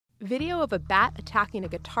Video of a bat attacking a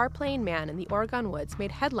guitar-playing man in the Oregon woods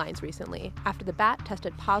made headlines recently after the bat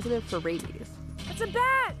tested positive for rabies. It's a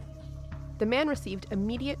bat! The man received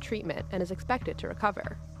immediate treatment and is expected to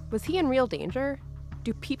recover. Was he in real danger?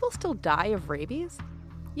 Do people still die of rabies?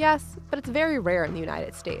 Yes, but it's very rare in the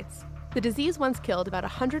United States. The disease once killed about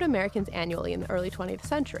 100 Americans annually in the early 20th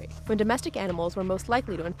century, when domestic animals were most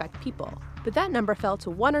likely to infect people, but that number fell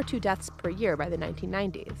to 1 or 2 deaths per year by the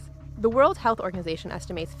 1990s. The World Health Organization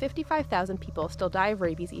estimates 55,000 people still die of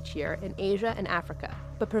rabies each year in Asia and Africa,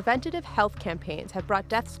 but preventative health campaigns have brought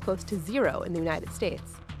deaths close to 0 in the United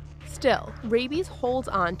States. Still, rabies holds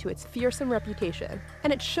on to its fearsome reputation,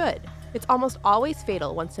 and it should. It's almost always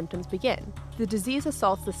fatal once symptoms begin. The disease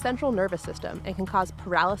assaults the central nervous system and can cause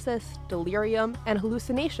paralysis, delirium, and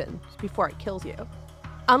hallucinations before it kills you.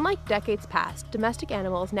 Unlike decades past, domestic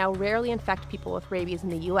animals now rarely infect people with rabies in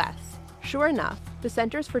the U.S. Sure enough, the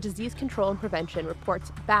Centers for Disease Control and Prevention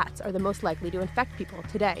reports bats are the most likely to infect people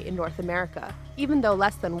today in North America, even though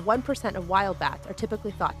less than 1% of wild bats are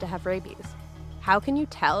typically thought to have rabies. How can you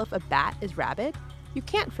tell if a bat is rabid? You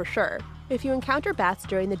can't for sure. If you encounter bats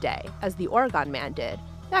during the day, as the Oregon man did,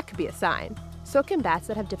 that could be a sign. So can bats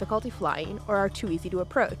that have difficulty flying or are too easy to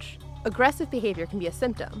approach. Aggressive behavior can be a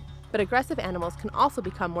symptom, but aggressive animals can also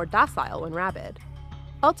become more docile when rabid.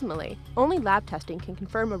 Ultimately, only lab testing can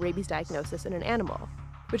confirm a rabies diagnosis in an animal,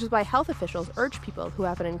 which is why health officials urge people who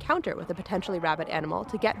have an encounter with a potentially rabid animal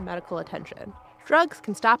to get medical attention. Drugs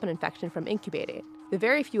can stop an infection from incubating. The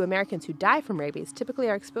very few Americans who die from rabies typically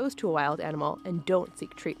are exposed to a wild animal and don't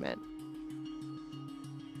seek treatment.